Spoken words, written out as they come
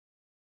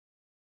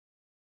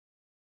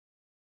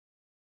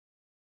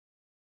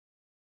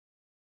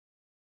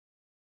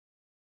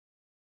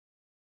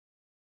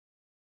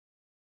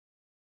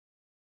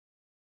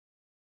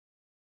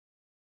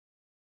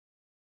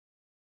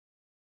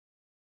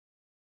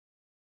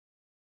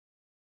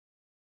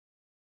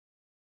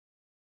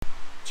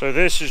So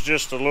this is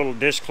just a little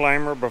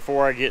disclaimer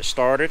before I get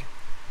started.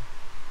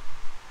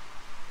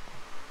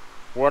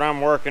 What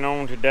I'm working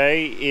on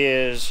today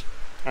is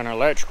an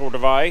electrical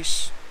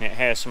device. It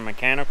has some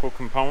mechanical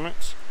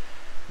components.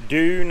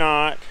 Do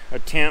not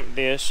attempt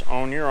this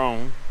on your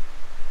own.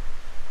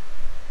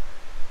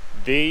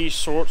 These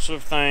sorts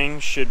of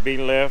things should be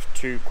left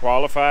to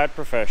qualified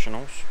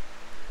professionals.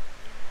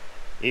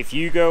 If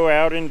you go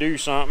out and do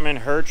something and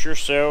hurt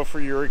yourself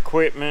or your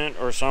equipment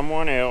or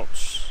someone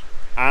else,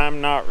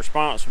 I'm not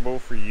responsible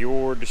for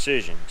your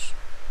decisions.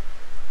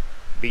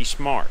 Be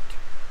smart.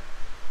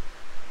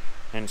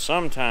 And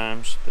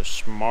sometimes the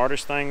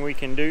smartest thing we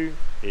can do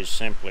is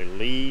simply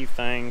leave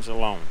things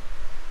alone.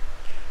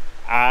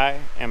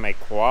 I am a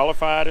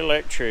qualified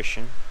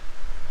electrician.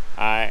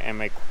 I am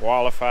a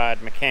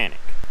qualified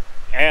mechanic.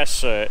 As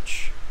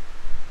such,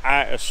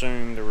 I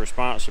assume the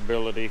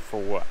responsibility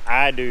for what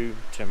I do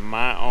to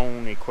my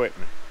own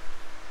equipment.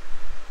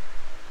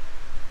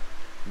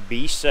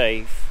 Be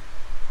safe.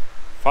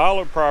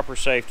 Follow proper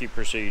safety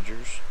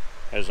procedures.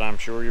 As I'm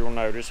sure you'll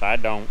notice, I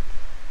don't.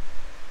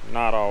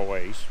 Not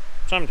always.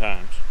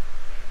 Sometimes.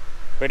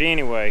 But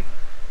anyway,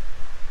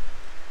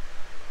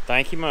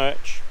 thank you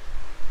much.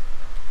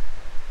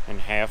 And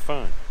have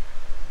fun.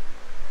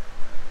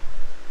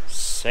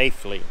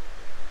 Safely.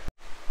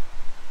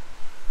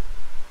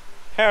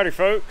 Howdy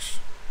folks,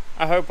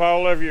 I hope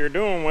all of you are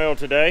doing well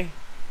today.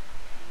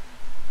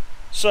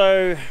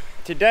 So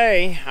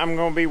today I'm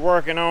going to be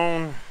working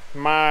on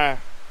my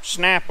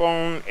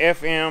Snap-on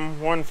FM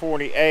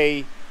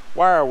 140A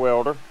wire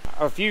welder.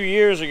 A few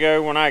years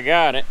ago when I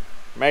got it,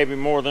 maybe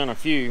more than a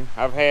few,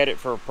 I've had it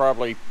for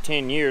probably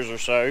 10 years or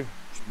so.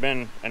 It's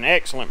been an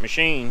excellent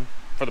machine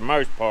for the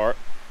most part.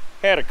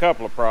 Had a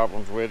couple of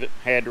problems with it,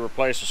 had to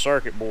replace a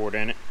circuit board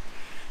in it.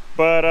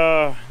 But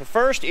the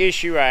first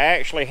issue I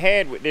actually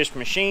had with this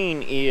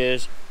machine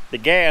is the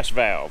gas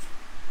valve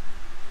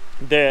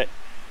that,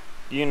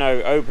 you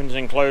know, opens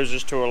and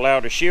closes to allow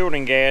the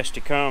shielding gas to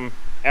come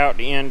out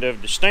the end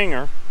of the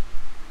stinger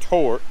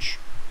torch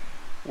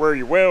where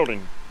you're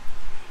welding.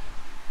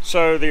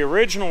 So the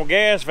original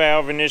gas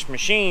valve in this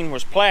machine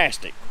was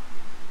plastic,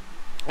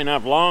 and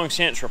I've long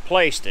since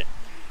replaced it.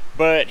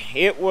 But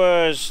it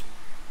was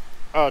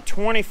a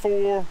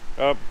 24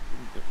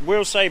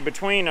 we'll say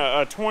between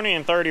a 20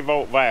 and 30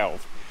 volt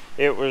valve.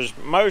 It was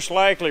most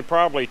likely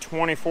probably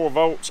 24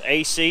 volts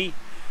AC,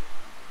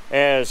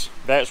 as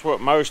that's what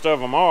most of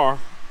them are.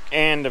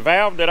 And the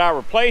valve that I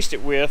replaced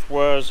it with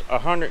was a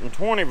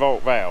 120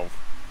 volt valve,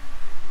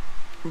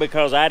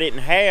 because I didn't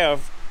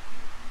have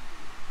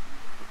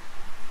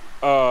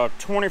a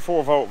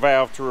 24 volt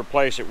valve to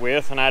replace it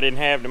with, and I didn't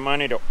have the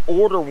money to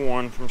order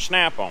one from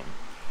Snap-on.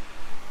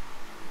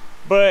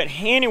 But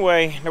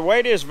anyway, the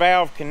way this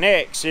valve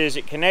connects is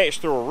it connects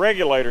through a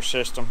regulator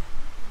system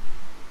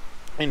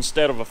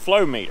instead of a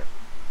flow meter.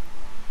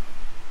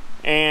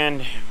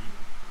 And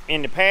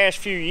in the past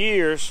few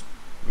years,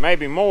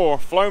 maybe more,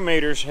 flow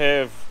meters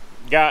have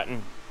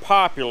gotten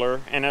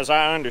popular, and as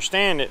I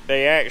understand it,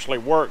 they actually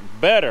work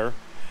better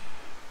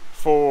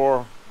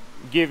for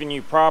giving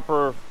you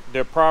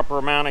the proper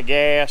amount of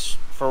gas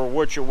for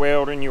what you're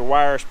welding, your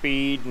wire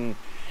speed, and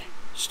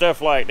stuff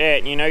like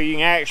that. You know, you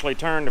can actually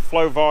turn the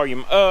flow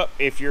volume up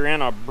if you're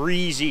in a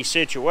breezy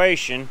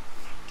situation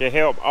to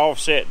help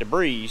offset the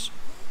breeze.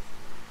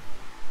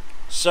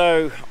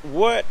 So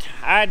what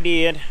I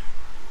did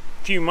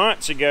a few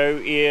months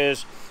ago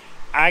is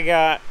I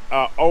got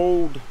an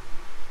old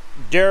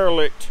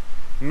derelict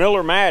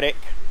Miller-Matic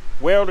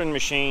welding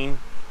machine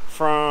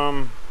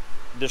from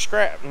the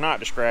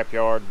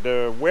scrapyard,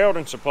 the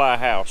welding supply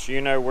house, you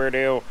know, where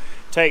they'll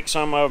take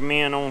some of them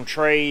in on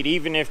trade,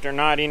 even if they're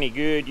not any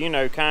good, you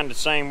know, kind of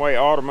the same way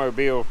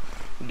automobile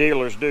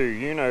dealers do.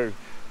 You know,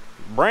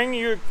 bring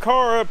your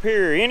car up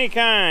here, any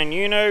kind,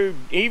 you know,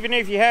 even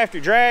if you have to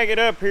drag it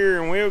up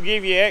here, and we'll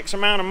give you X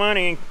amount of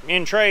money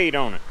in trade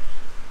on it.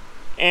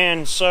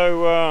 And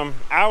so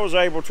I was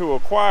able to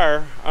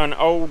acquire an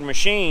old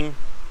machine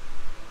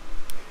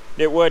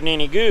that wasn't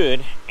any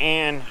good,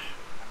 and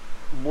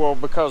well,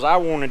 because I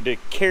wanted the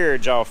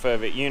carriage off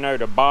of it, you know,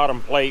 the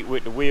bottom plate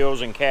with the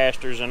wheels and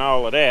casters and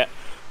all of that,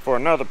 for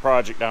another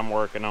project I'm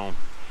working on.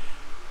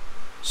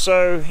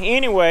 So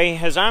anyway,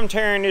 as I'm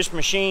tearing this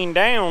machine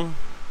down,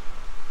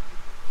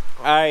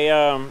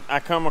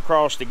 I come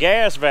across the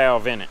gas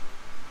valve in it.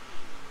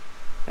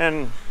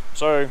 And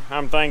so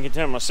I'm thinking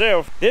to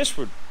myself, this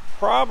would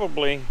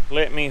probably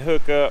let me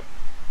hook up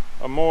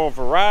a more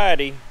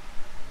variety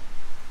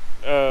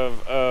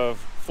of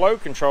flow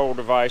control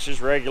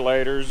devices,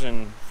 regulators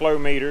and flow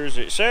meters,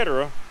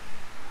 etc.,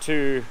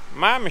 to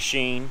my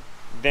machine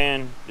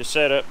than the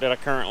setup that I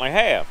currently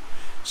have.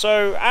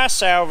 So I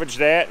salvaged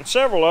that and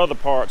several other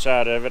parts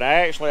out of it.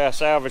 I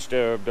salvaged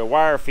the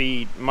wire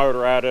feed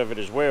motor out of it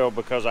as well,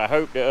 because I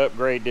hope to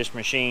upgrade this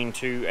machine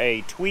to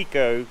a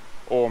Tweco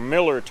or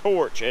Miller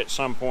torch at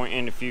some point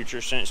in the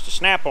future, since the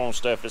Snap-on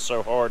stuff is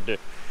so hard to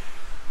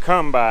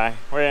come by.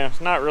 Well,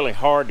 it's not really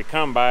hard to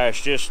come by,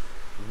 it's just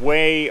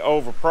way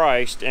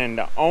overpriced, and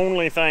the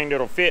only thing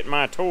that'll fit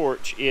my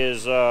torch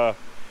is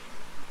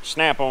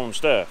snap-on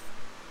stuff,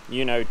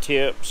 you know,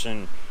 tips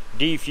and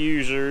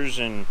diffusers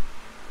and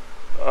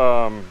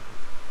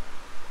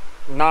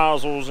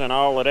nozzles and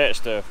all of that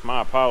stuff.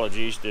 My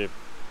apologies to,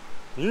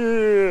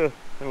 yeah,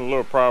 a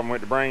little problem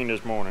with the brain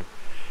this morning.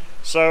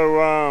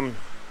 So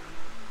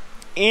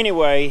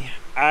anyway,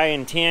 I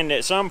intend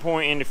at some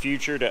point in the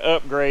future to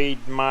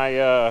upgrade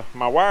my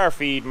my wire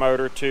feed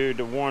motor to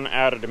the one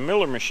out of the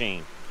Miller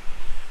machine.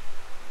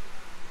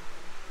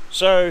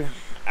 So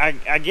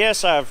I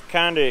guess I've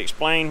kind of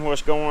explained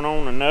what's going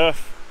on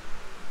enough.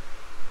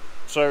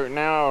 So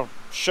now I'll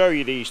show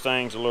you these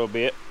things a little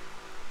bit.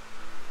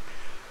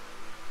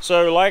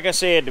 So like I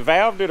said, the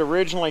valve that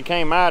originally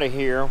came out of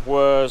here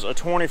was a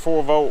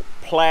 24 volt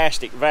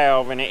plastic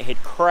valve, and it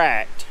had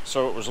cracked,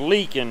 so it was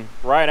leaking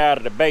right out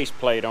of the base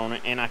plate on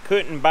it, and I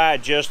couldn't buy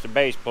just the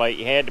base plate.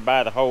 You had to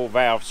buy the whole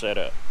valve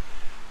setup,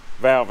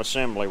 valve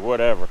assembly,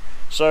 whatever.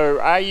 So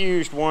I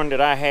used one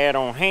that I had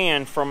on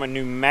hand from a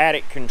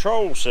pneumatic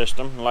control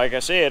system. Like I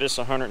said, it's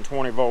a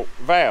 120 volt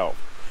valve.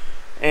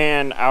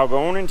 And I'll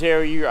go on and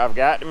tell you, I've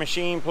got the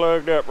machine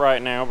plugged up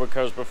right now,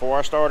 because before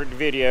I started the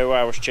video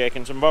I was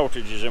checking some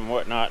voltages and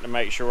whatnot to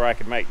make sure I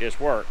could make this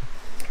work.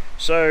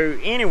 So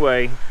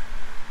anyway,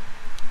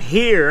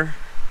 here,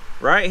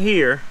 right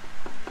here,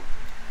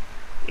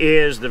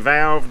 is the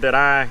valve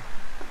that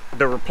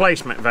the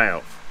replacement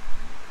valve.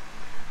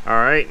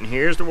 Alright, and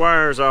here's the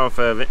wires off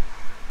of it,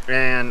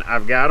 and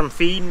I've got them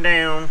feeding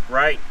down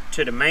right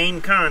to the main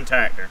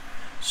contactor.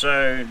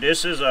 So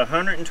this is a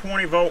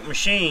 120 volt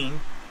machine,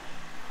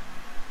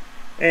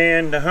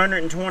 and the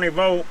 120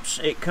 volts,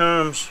 it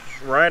comes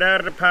right out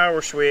of the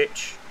power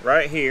switch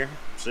right here,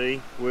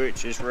 see,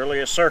 which is really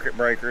a circuit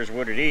breaker is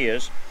what it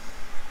is,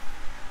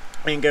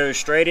 and goes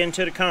straight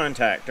into the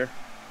contactor.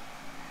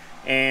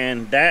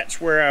 And that's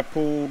where I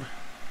pulled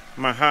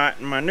my hot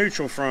and my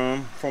neutral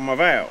from for my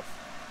valve.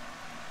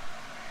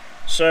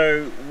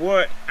 So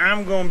what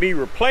I'm going to be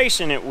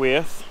replacing it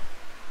with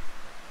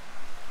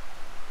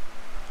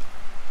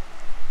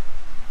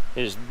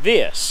is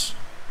this.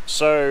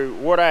 So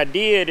what I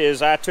did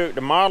is I took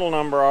the model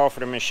number off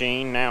of the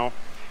machine. Now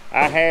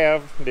I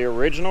have the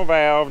original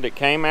valve that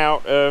came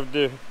out of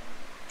the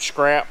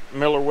scrap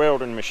Miller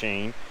welding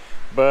machine,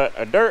 but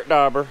a dirt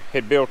dauber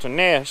had built a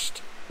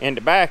nest in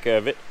the back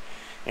of it,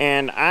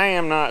 and I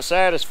am not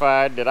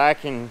satisfied that I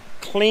can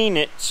clean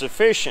it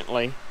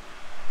sufficiently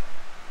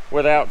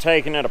without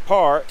taking it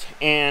apart,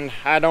 and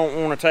I don't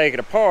want to take it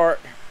apart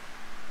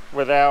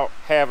without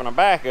having a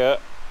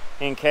backup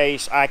in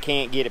case I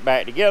can't get it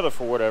back together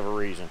for whatever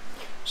reason.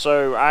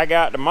 So I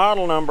got the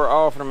model number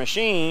off the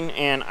machine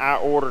and I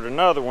ordered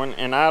another one,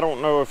 and I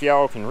don't know if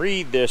y'all can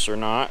read this or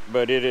not,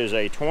 but it is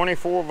a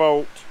 24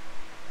 volt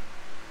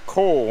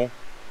coil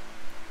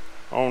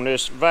on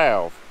this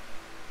valve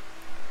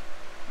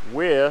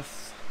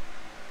with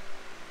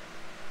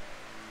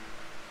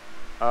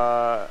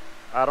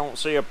I don't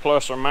see a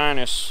plus or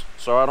minus,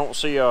 so I don't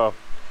see a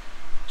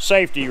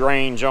safety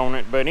range on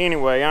it, but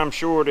anyway, I'm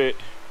sure that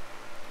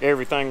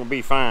everything will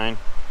be fine.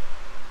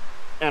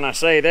 And I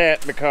say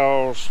that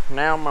because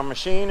now my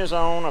machine is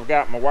on. I've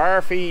got my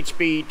wire feed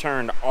speed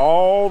turned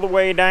all the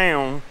way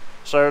down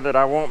so that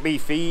I won't be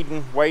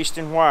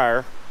wasting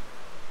wire.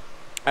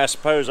 I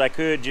suppose I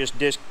could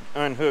just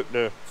unhook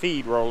the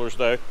feed rollers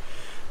though.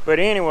 But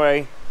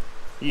anyway,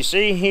 you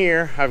see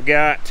here I've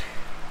got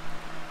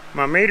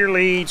my meter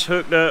leads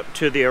hooked up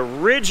to the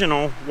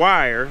original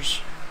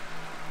wires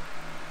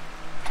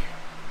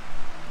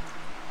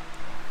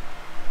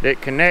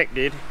that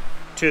connected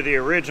to the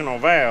original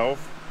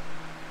valve,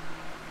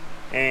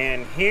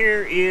 and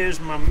here is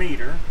my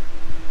meter.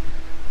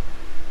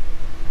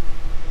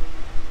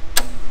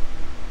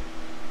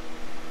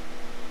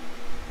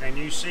 And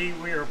you see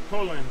we are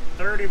pulling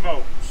 30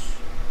 volts.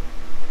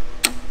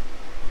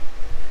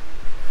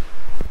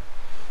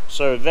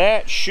 So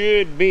that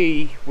should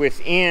be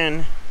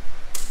within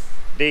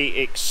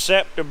the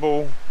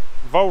acceptable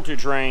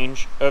voltage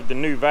range of the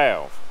new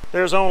valve.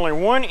 There's only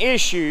one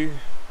issue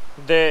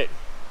that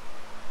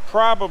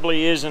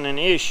probably isn't an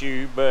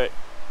issue, but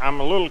I'm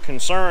a little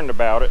concerned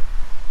about it.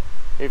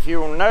 If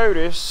you'll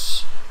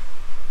notice,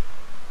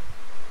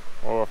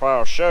 or if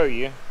I'll show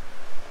you,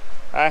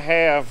 I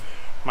have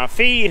my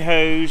feed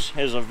hose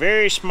has a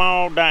very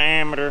small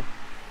diameter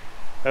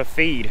of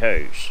feed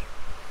hose,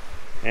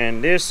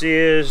 and this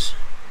is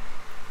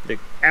the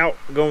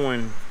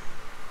outgoing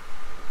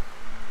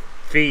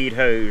feed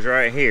hose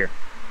right here,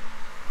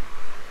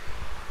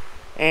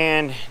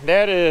 and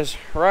that is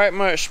right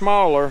much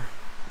smaller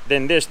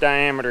than this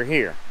diameter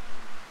here.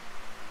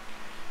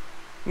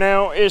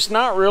 Now it's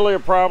not really a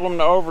problem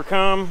to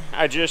overcome.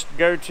 I just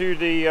go to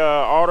the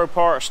auto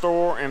parts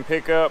store and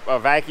pick up a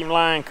vacuum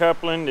line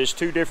coupling. There's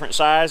two different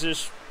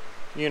sizes,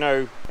 you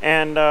know,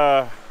 and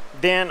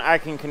then I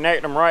can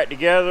connect them right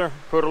together,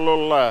 put a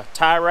little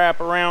tie wrap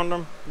around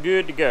them,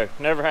 good to go.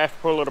 Never have to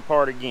pull it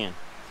apart again.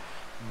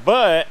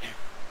 But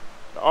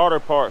the auto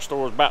parts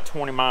store is about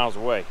 20 miles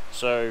away,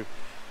 so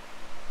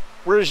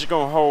we're just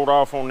going to hold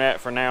off on that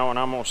for now, and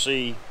I'm going to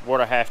see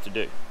what I have to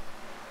do.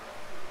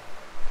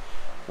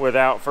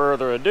 without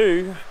further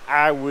ado,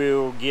 I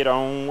will get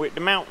on with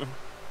the mounting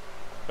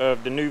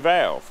of the new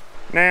valve.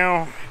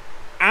 Now,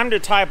 I'm the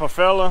type of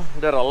fella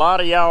that a lot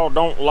of y'all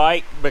don't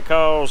like,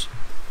 because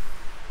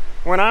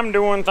when I'm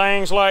doing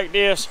things like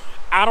this,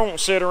 I don't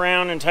sit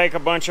around and take a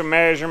bunch of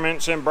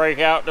measurements and break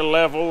out the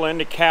level and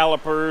the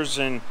calipers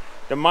and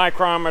the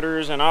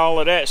micrometers and all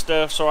of that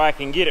stuff so I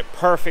can get it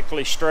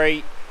perfectly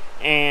straight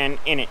and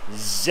in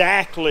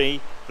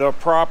exactly the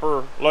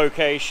proper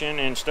location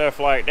and stuff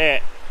like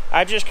that.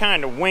 I just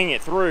kind of wing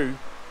it through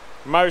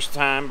most of the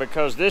time,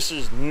 because this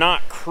is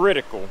not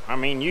critical. I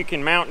mean, you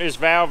can mount this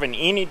valve in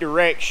any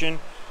direction,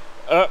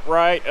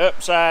 upright,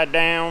 upside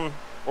down,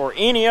 or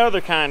any other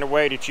kind of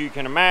way that you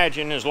can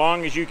imagine, as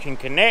long as you can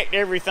connect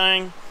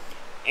everything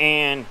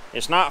and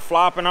it's not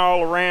flopping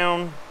all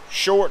around,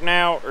 shorting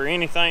out or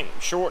anything,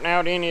 shorting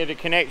out any of the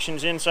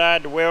connections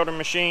inside the welding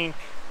machine,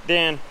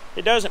 then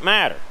it doesn't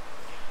matter.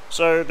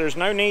 So there's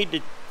no need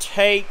to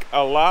take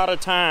a lot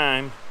of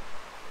time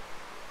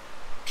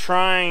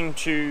trying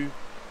to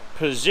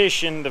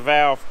position the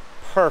valve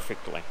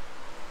perfectly.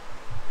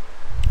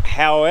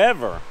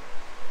 However,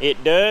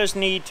 it does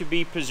need to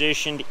be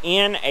positioned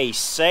in a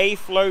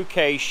safe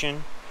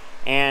location,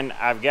 and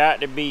I've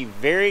got to be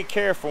very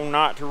careful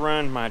not to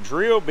run my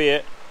drill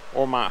bit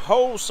or my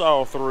hole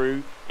saw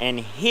through and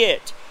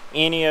hit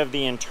any of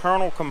the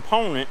internal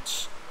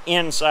components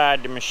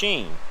inside the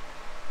machine.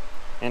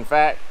 In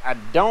fact, I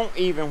don't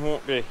even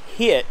want to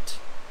hit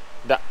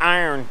the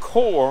iron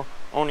core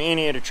on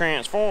any of the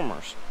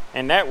transformers,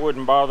 and that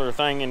wouldn't bother a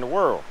thing in the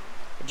world.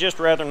 I'd just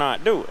rather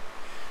not do it.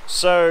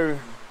 So,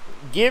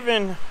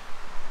 given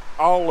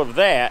all of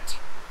that,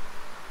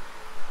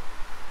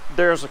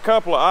 there's a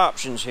couple of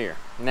options here.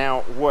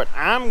 Now, what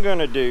I'm going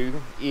to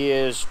do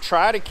is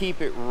try to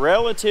keep it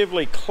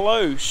relatively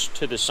close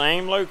to the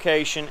same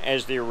location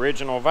as the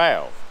original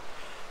valve.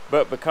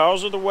 But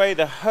because of the way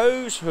the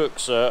hose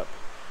hooks up,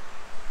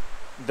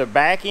 the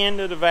back end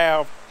of the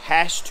valve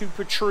has to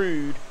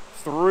protrude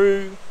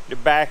through the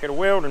back of the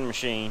welding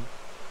machine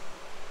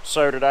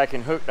so that I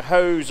can hook the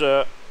hose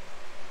up,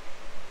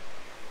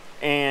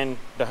 and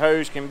the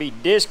hose can be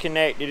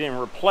disconnected and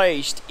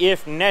replaced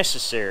if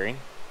necessary.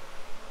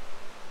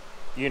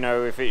 You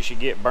know, if it should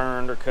get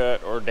burned or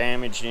cut or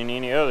damaged in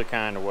any other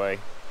kind of way.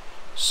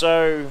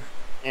 So,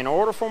 in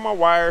order for my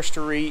wires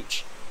to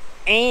reach,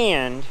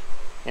 and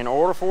in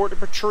order for it to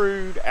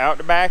protrude out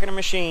the back of the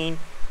machine,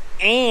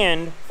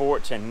 and for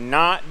it to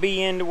not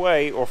be in the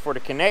way, or for the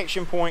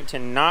connection point to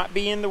not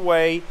be in the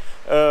way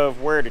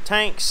of where the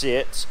tank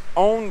sits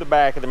on the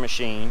back of the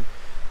machine,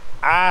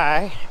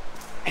 I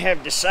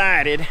have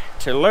decided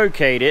to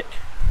locate it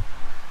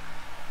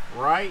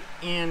right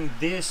in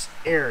this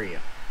area.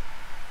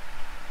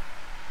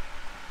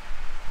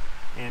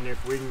 And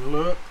if we can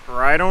look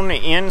right on the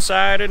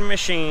inside of the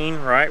machine,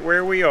 right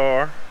where we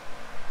are,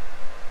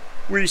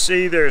 we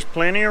see there's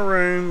plenty of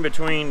room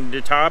between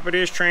the top of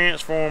this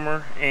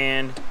transformer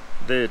and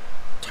the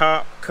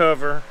top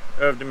cover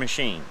of the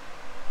machine.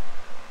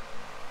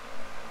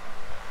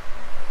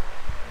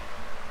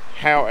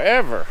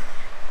 However,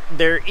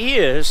 there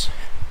is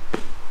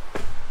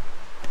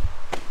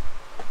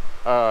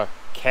a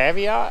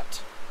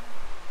caveat.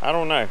 I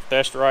don't know if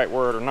that's the right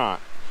word or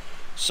not.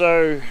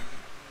 So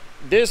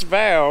this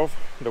valve,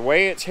 the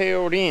way it's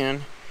held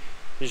in,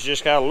 is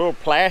just got a little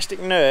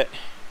plastic nut,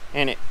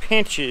 and it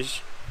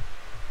pinches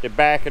the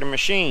back of the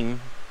machine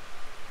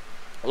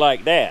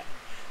like that.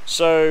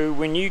 So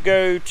when you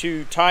go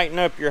to tighten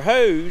up your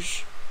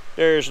hose,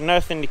 there's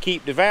nothing to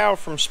keep the valve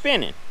from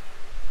spinning.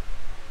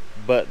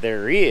 But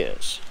there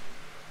is.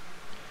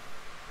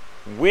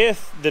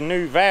 With the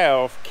new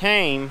valve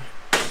came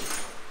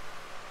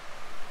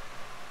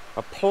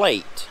a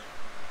plate,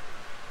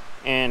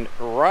 and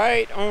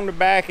right on the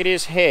back of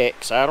this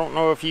hex, I don't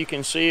know if you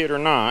can see it or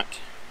not,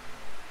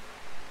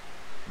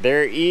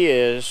 there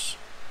is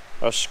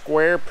a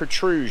square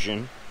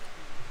protrusion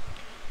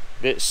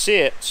that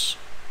sits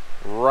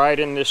right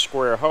in this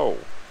square hole.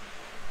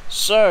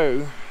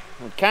 So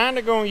I'm kind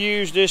of going to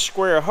use this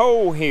square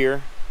hole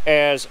here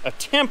as a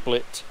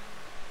template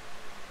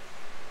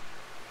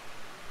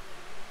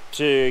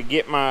to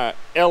get my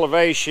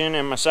elevation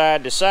and my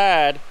side to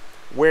side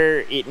where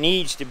it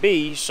needs to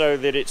be, so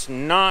that it's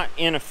not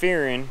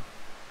interfering,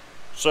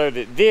 so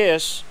that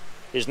this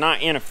is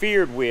not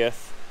interfered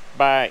with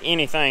by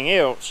anything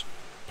else.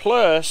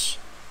 Plus,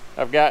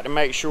 I've got to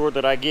make sure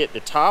that I get the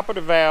top of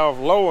the valve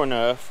low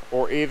enough,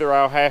 or either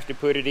I'll have to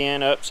put it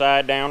in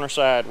upside down or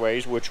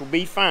sideways, which will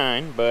be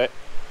fine, but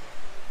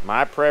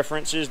my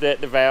preference is that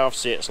the valve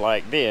sits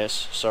like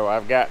this. So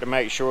I've got to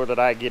make sure that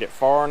I get it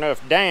far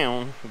enough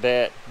down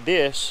that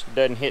this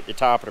doesn't hit the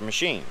top of the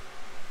machine.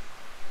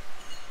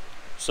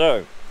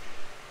 So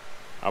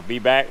I'll be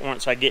back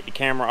once I get the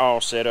camera all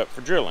set up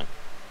for drilling.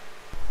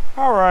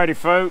 Alrighty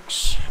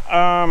folks,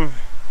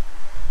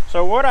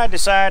 so what I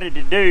decided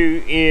to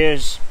do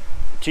is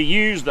to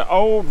use the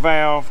old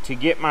valve to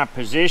get my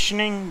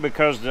positioning,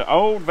 because the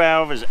old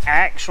valve is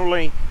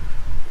actually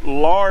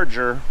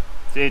larger,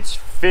 it's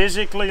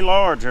physically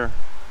larger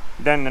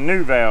than the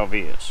new valve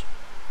is.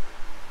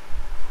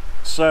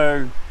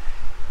 So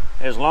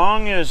as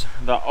long as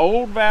the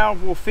old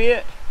valve will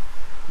fit,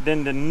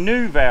 then the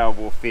new valve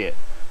will fit.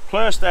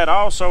 Plus that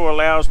also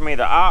allows me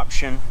the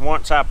option,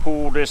 once I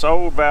pull this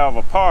old valve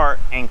apart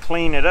and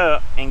clean it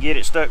up and get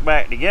it stuck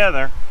back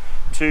together,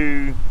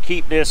 to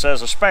keep this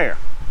as a spare.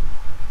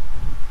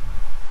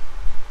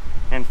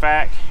 In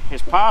fact,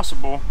 it's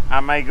possible I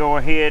may go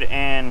ahead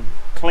and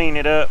clean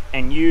it up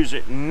and use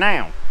it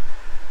now.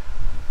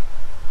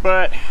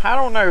 But I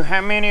don't know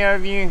how many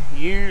of you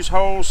use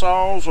hole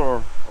saws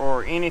or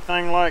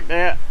anything like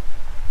that,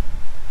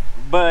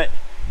 but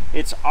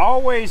it's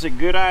always a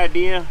good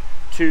idea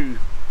to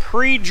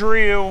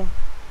pre-drill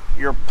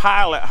your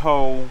pilot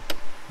hole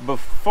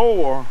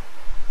before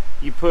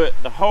you put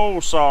the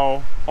hole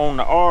saw on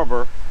the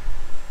arbor,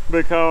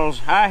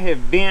 because I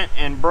have bent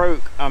and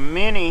broke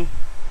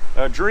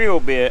a drill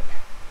bit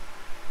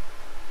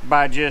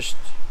by just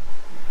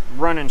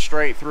running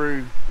straight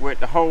through with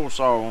the hole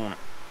saw on it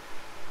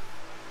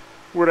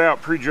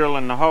without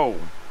pre-drilling the hole.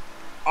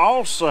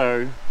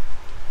 Also,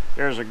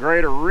 there's a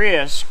greater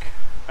risk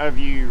of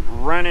you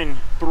running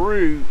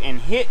through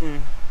and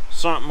hitting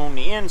something on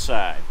the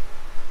inside.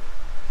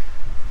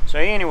 So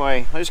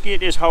anyway, let's get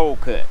this hole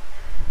cut.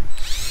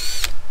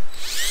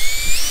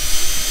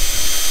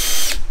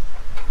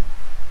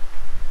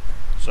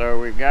 So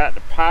we've got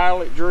the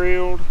pilot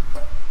drilled,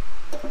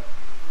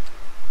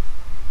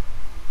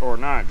 or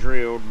not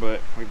drilled,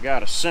 but we've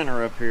got a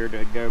center up here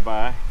to go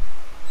by.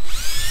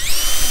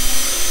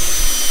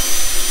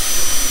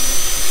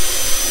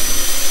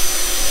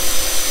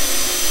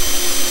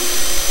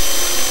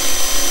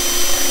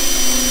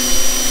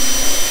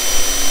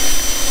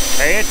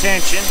 Pay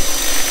attention.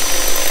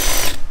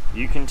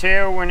 You can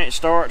tell when it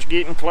starts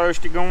getting close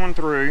to going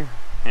through.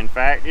 In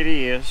fact, it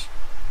is.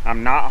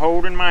 I'm not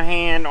holding my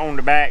hand on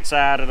the back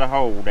side of the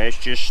hole. That's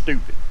just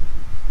stupid.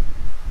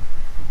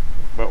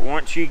 But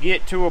once you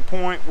get to a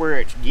point where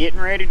it's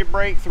getting ready to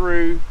break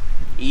through,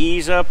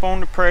 ease up on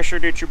the pressure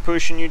that you're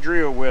pushing your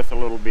drill with a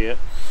little bit.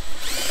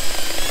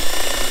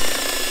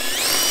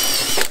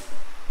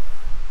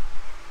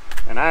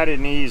 And I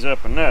didn't ease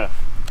up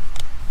enough.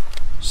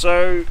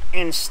 So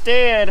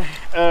instead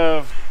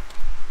of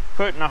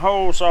putting a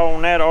hole saw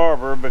on that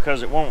arbor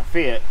because it won't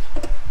fit,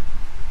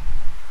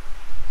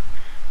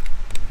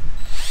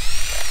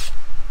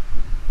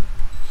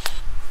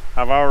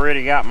 I've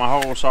already got my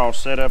hole saw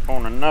set up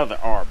on another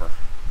arbor.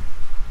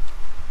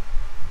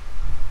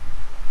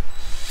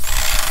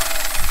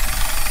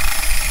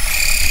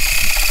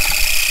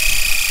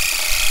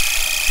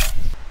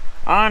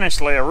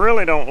 Honestly, I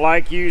really don't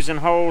like using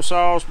hole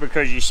saws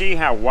because you see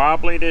how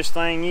wobbly this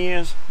thing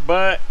is,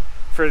 but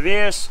for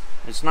this,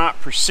 it's not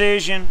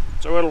precision,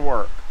 so it'll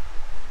work.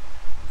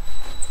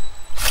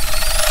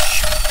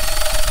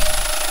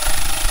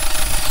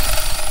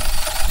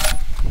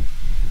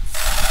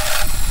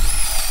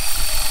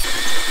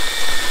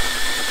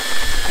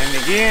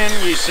 And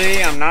again, you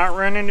see, I'm not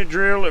running the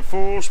drill at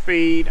full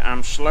speed.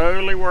 I'm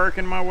slowly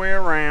working my way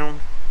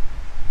around.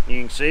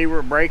 You can see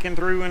we're breaking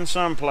through in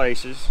some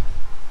places.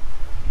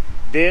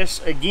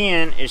 This,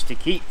 again, is to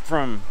keep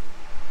from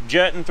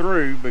jutting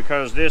through,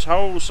 because this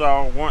hole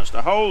saw, once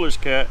the hole is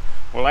cut,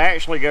 will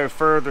actually go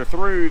further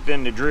through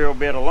than the drill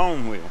bit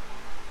alone will.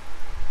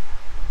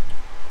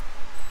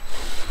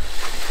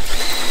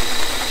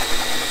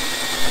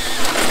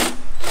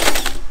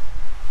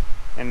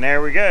 And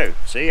there we go.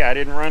 See, I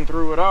didn't run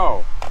through it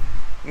all.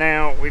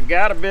 Now, we've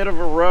got a bit of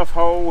a rough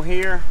hole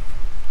here.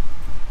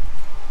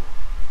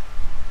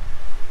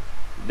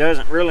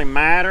 Doesn't really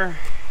matter.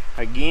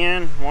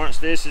 Again, once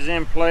this is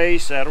in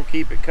place, that'll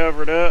keep it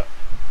covered up.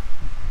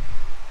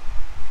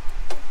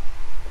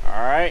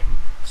 Alright,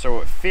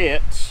 so it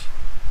fits.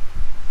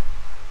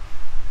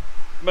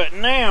 But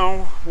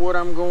now, what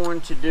I'm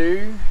going to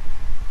do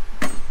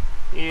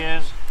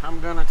is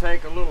I'm going to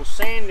take a little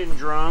sanding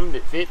drum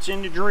that fits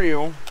in the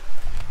drill,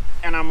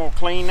 and I'm going to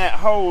clean that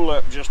hole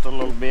up just a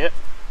little bit.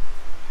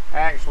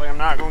 Actually, I'm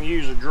not going to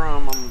use a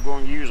drum, I'm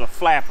going to use a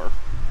flapper.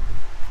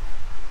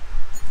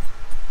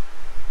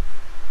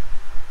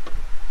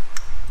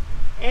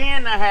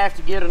 And I have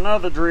to get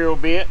another drill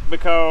bit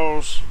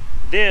because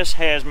this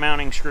has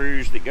mounting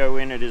screws that go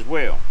in it as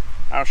well.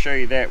 I'll show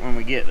you that when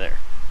we get there.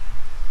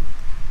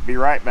 Be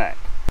right back.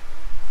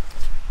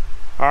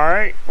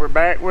 Alright, we're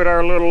back with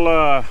our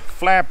little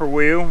flapper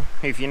wheel,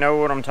 if you know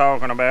what I'm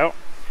talking about.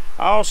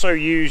 I also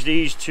use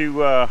these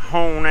to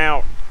hone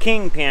out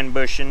kingpin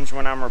bushings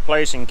when I'm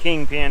replacing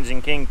kingpins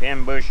and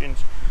kingpin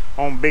bushings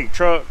on big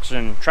trucks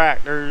and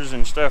tractors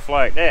and stuff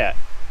like that.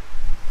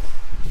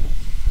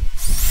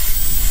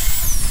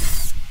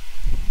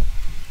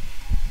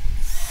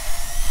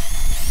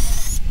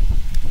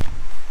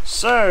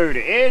 So the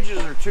edges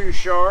are too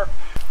sharp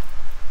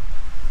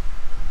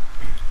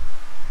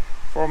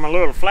for my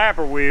little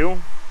flapper wheel,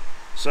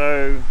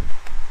 so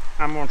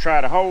I'm going to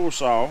try the hole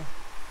saw.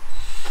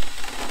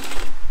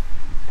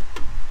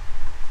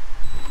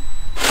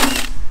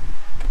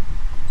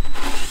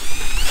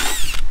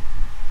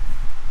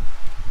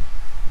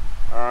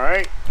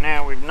 Alright,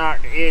 now we've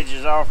knocked the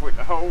edges off with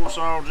the hole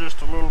saw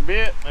just a little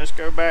bit. Let's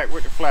go back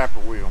with the flapper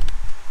wheel.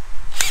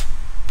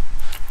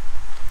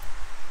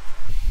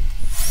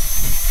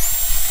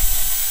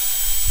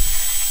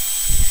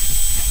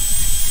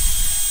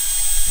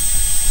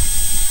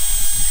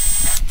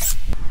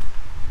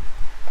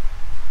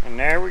 And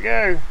there we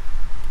go.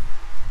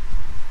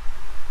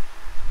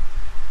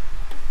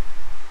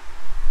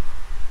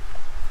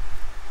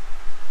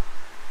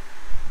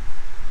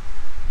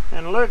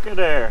 And look at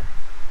there.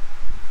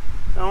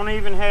 Don't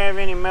even have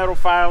any metal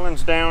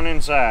filings down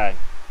inside.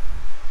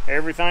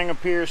 Everything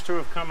appears to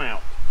have come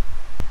out.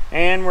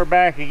 And we're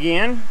back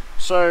again.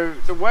 So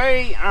the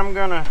way I'm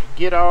gonna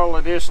get all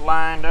of this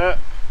lined up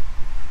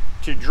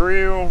to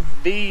drill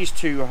these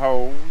two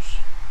holes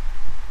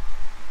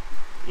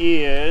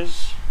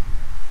is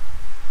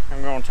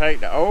I'm going to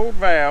take the old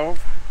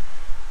valve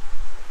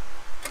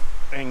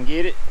and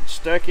get it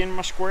stuck in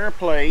my square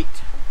plate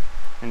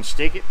and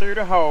stick it through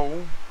the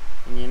hole.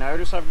 And you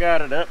notice I've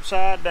got it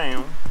upside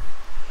down.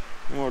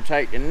 And we'll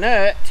take the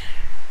nut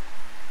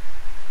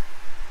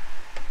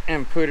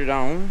and put it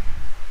on.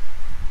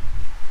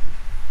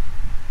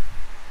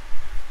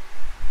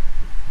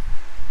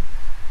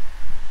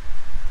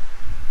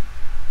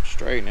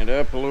 Straighten it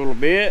up a little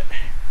bit.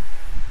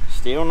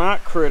 Still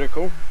not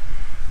critical.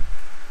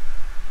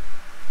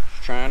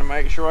 Trying to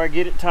make sure I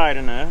get it tight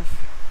enough.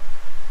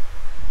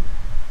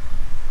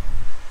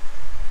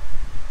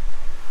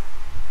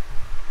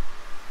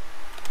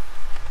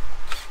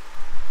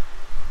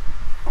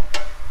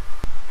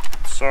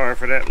 Sorry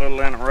for that little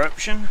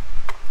interruption.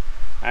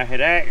 I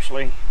had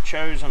actually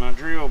chosen a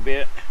drill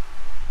bit.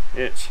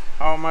 It's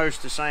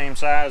almost the same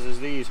size as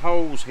these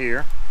holes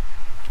here,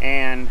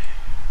 and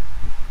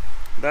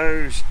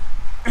those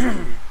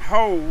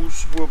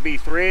holes will be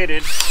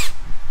threaded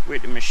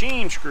with the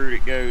machine screw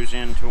that goes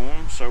into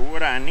them. So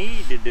what I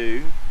need to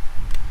do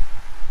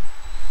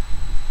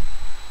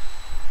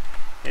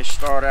is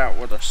start out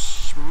with a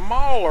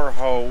smaller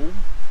hole.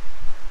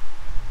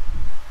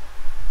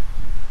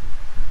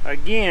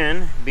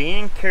 Again,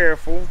 being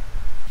careful.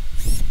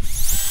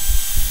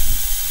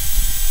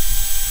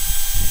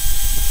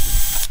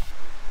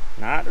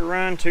 Not to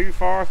run too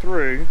far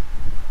through,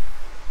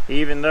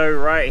 even though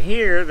right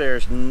here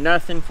there's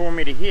nothing for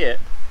me to hit.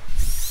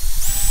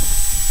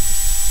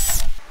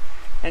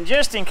 And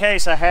just in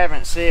case I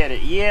haven't said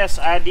it, yes,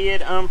 I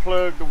did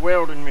unplug the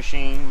welding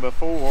machine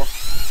before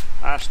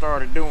I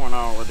started doing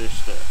all of this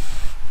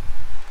stuff.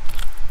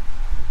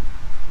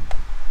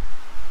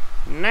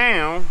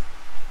 Now,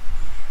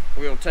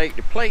 we'll take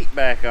the plate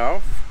back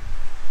off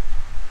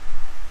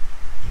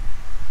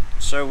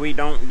so we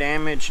don't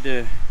damage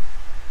the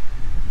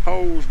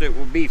holes that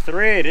will be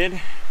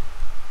threaded.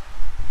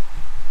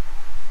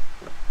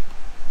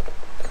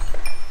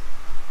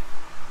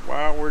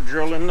 While we're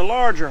drilling the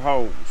larger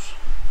holes.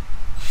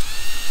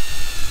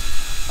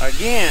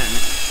 Again,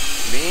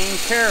 being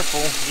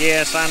careful.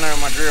 Yes, I know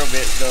my drill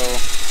bit's dull.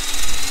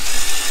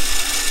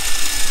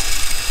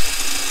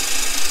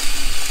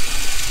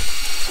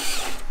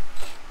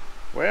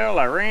 Well,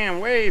 I ran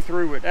way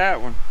through with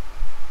that one.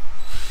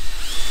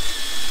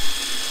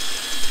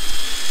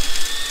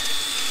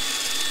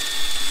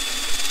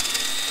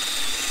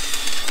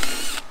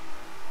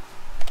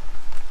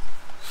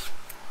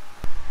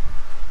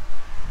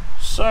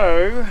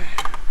 So,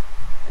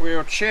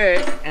 we'll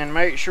check and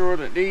make sure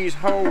that these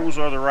holes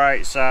are the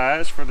right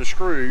size for the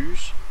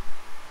screws.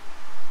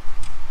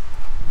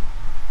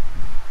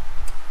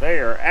 They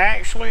are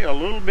actually a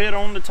little bit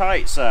on the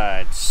tight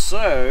side.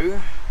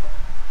 So,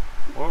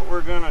 what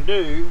we're going to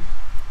do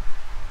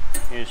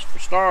is, for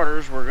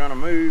starters, we're going to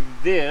move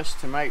this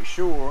to make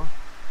sure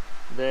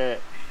that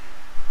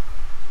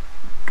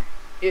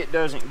it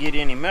doesn't get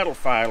any metal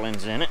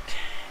filings in it.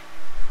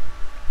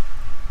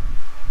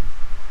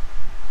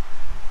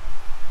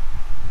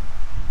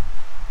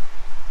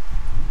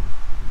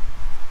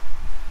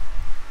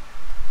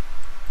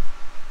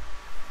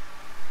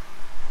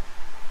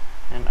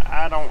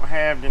 I don't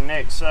have the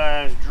next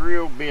size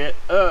drill bit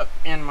up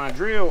in my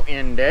drill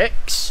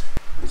index,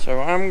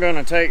 so I'm going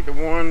to take the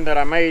one that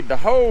I made the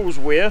holes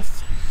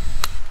with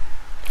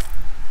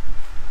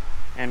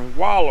and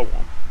wallow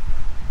them,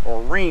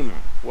 or ream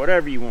them,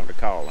 whatever you want to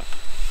call it.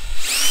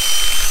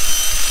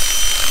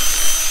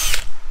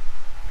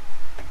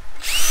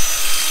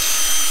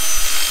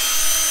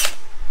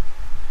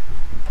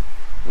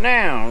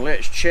 Now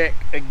let's check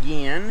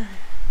again,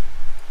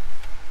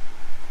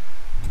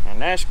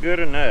 and that's good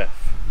enough.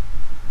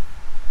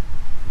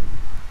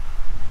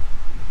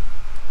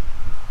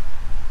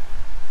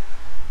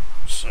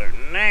 So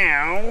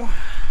now,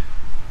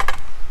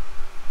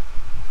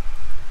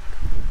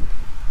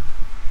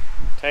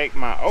 take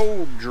my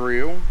old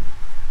drill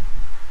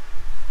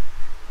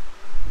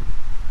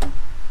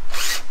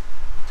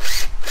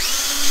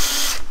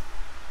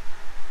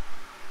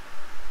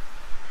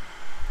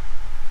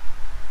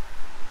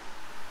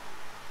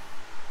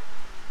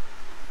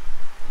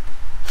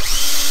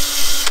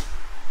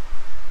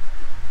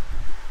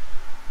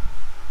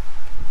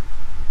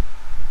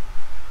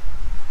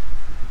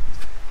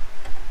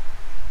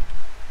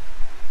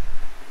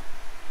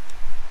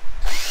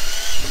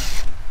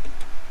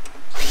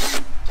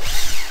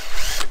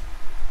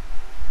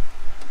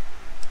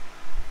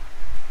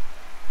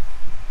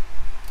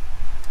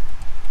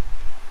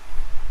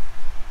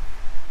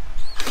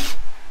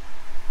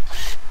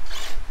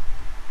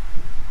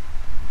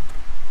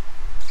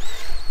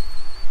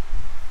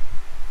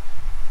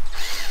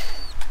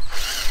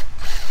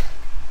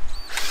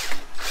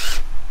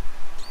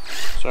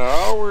So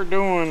all we're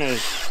doing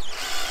is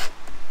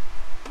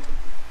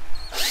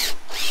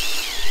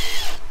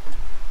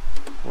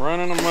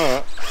running them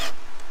up.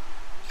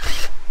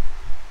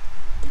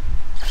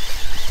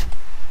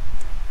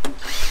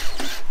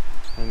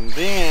 And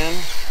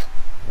then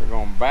we're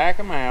going to back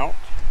them out.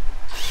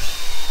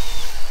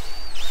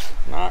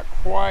 Not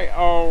quite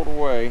all the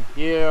way.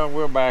 Yeah,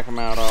 we'll back them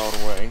out all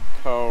the way.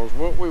 Because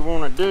what we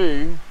want to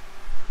do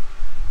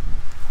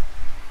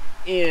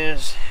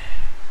is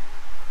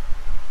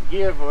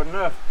give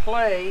enough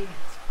play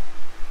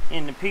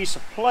in the piece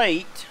of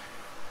plate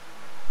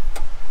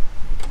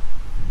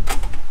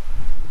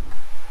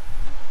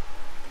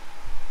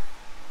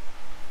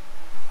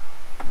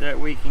that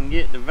we can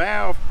get the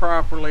valve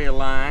properly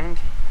aligned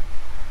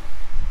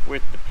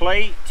with the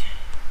plate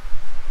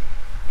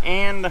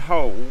and the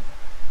hole.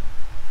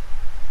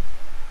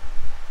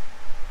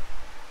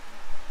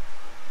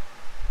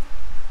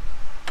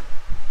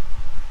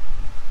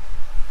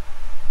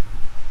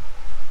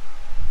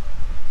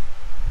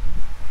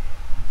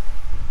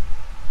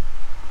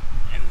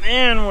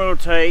 Then we'll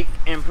take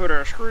and put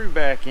our screw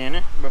back in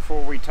it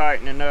before we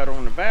tighten the nut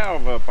on the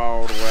valve up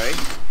all the way.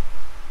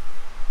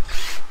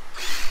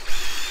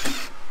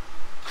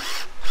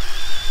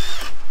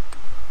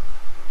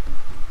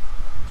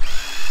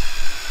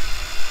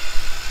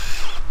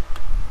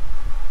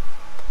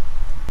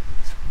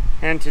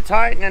 And to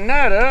tighten the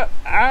nut up,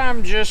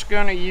 I'm just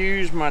going to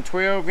use my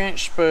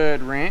 12-inch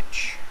spud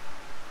wrench.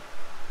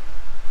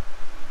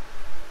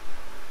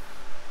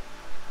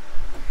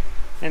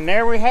 And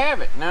there we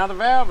have it. Now the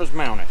valve is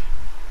mounted.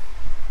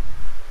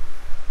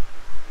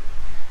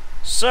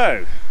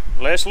 So,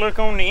 let's look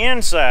on the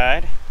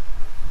inside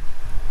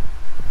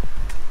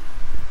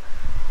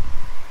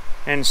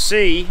and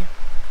see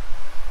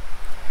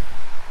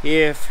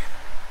if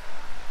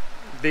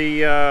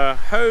the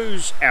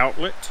hose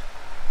outlet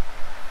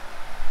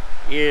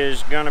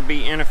is going to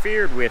be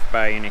interfered with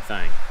by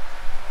anything.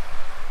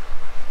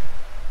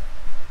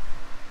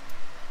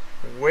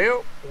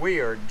 Well, we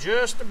are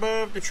just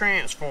above the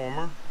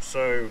transformer,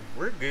 so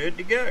we're good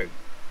to go.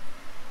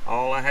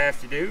 All I have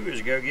to do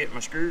is go get my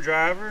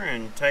screwdriver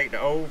and take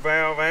the old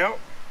valve out.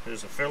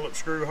 There's a Phillips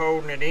screw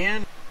holding it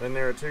in. Then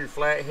there are two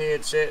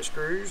flathead set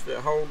screws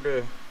that hold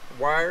the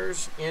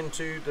wires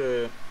into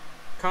the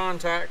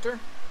contactor.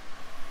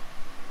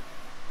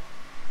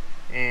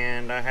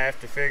 And I have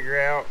to figure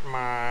out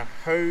my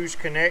hose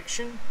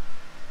connection.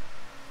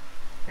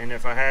 And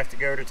if I have to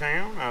go to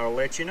town, I'll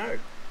let you know.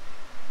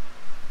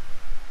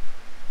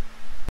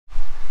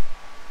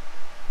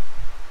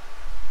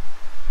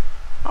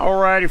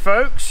 Alrighty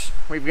folks,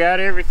 we've got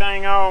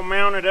everything all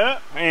mounted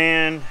up,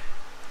 and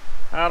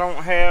I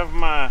don't have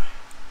my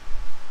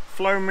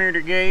flow meter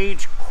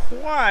gauge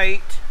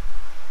quite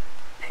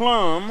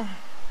plumb,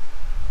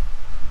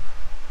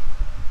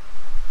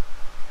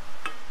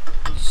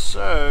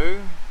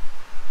 so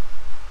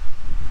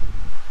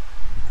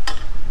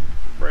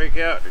break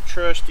out the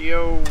trusty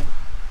old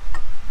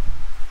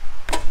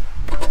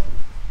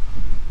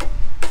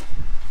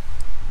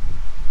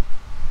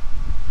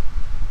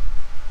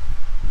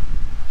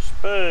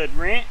spud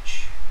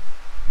wrench.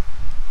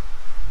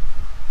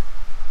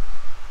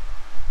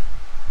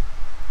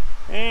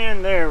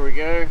 And there we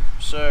go.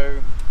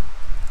 So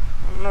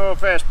I don't know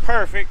if that's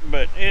perfect,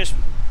 but it's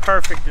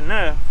perfect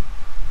enough.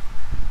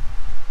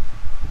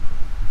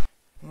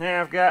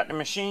 Now I've got the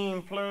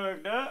machine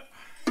plugged up.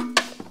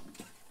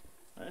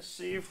 Let's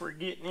see if we're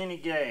getting any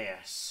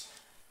gas.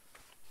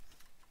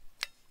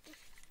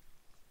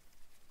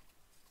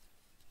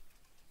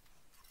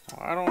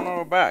 Well, I don't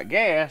know about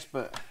gas,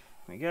 but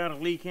we got a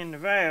leak in the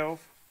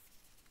valve.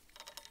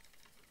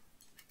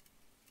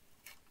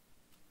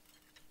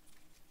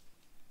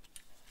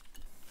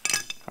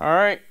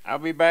 Alright, I'll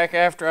be back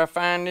after I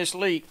find this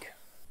leak.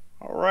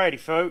 Alrighty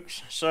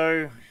folks,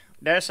 so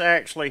that's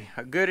actually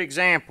a good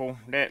example,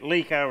 that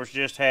leak I was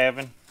just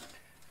having.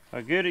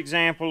 A good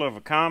example of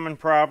a common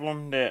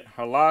problem that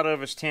a lot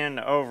of us tend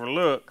to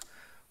overlook.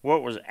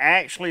 What was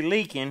actually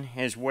leaking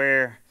is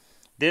where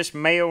this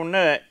male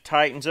nut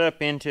tightens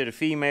up into the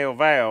female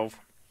valve.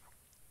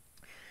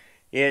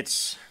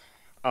 It's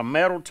a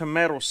metal to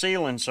metal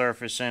sealing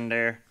surface in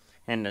there,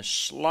 and the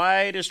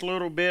slightest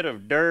little bit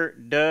of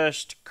dirt,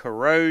 dust,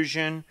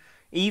 corrosion,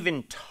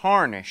 even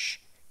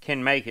tarnish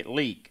can make it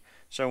leak.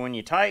 So when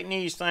you tighten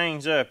these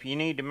things up, you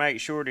need to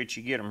make sure that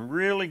you get them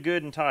really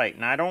good and tight.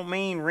 And I don't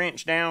mean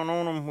wrench down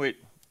on them with,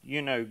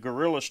 you know,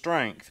 gorilla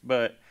strength,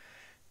 but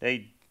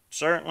they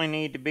certainly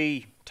need to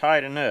be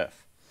tight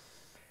enough.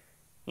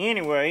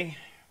 Anyway,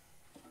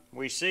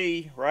 we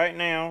see right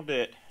now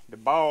that the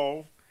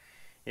ball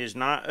is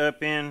not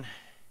up in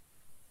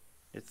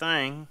the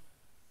thing,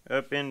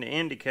 up in the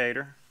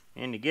indicator,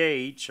 in the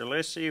gauge. So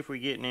let's see if we're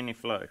getting any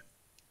flow.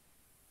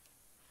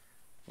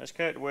 Let's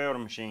cut the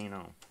welding machine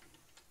on.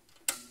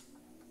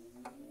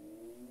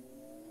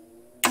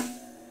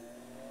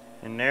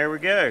 And there we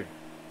go.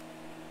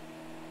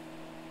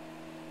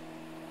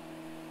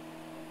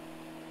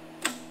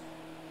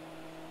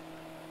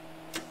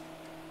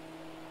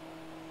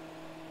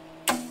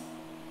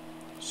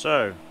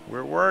 So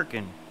we're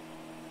working.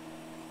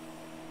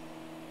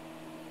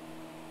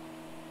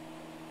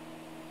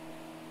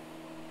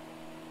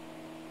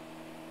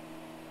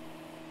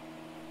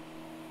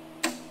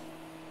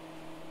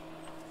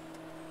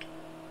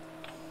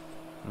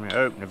 Let me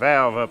open the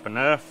valve up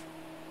enough.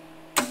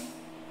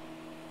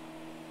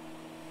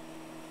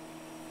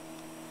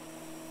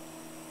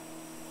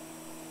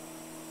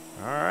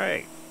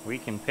 Alright, we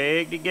can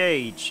peg the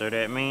gauge, so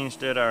that means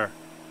that our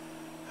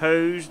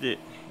hose that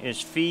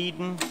is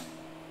feeding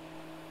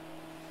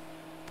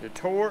the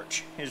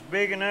torch is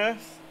big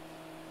enough.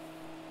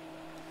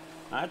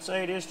 I'd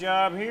say this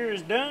job here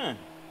is done.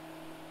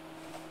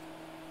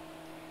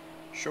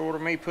 Short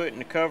of me putting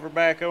the cover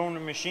back on the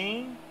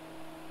machine,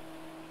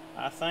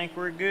 I think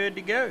we're good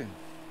to go.